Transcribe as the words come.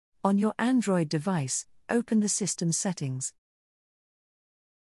On your Android device, open the System Settings.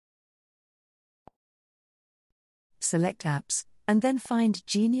 Select Apps, and then find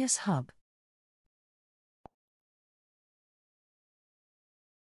Genius Hub.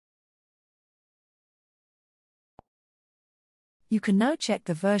 You can now check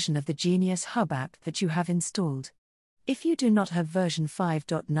the version of the Genius Hub app that you have installed. If you do not have version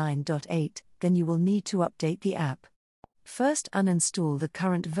 5.9.8, then you will need to update the app. First, uninstall the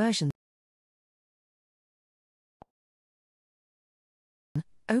current version.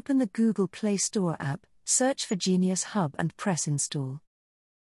 Open the Google Play Store app, search for Genius Hub and press Install.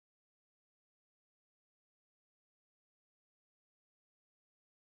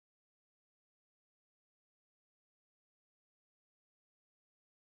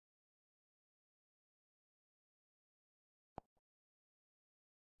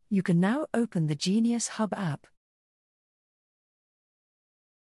 You can now open the Genius Hub app.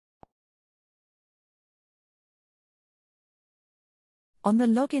 On the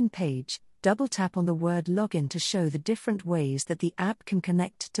login page, double-tap on the word login to show the different ways that the app can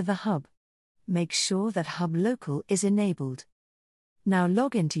connect to the hub. Make sure that Hub Local is enabled. Now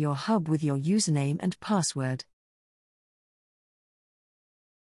log into your hub with your username and password.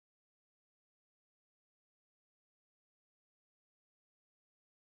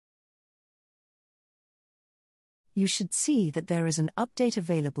 You should see that there is an update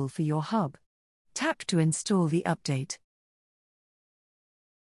available for your hub. Tap to install the update.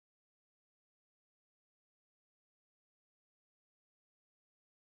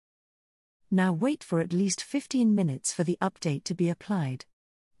 Now wait for at least 15 minutes for the update to be applied.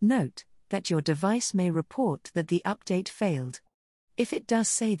 Note that your device may report that the update failed. If it does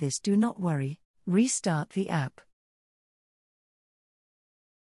say this, do not worry. Restart the app.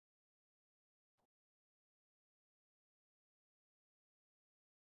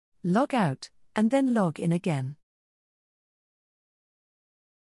 Log out, and then log in again.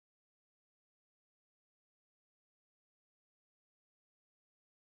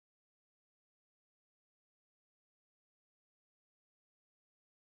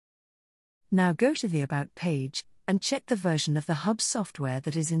 Now go to the About page, and check the version of the Hub software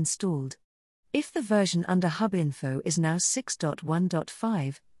that is installed. If the version under Hub Info is now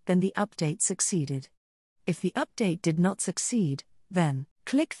 6.1.5, then the update succeeded. If the update did not succeed, then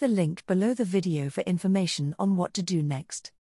click the link below the video for information on what to do next.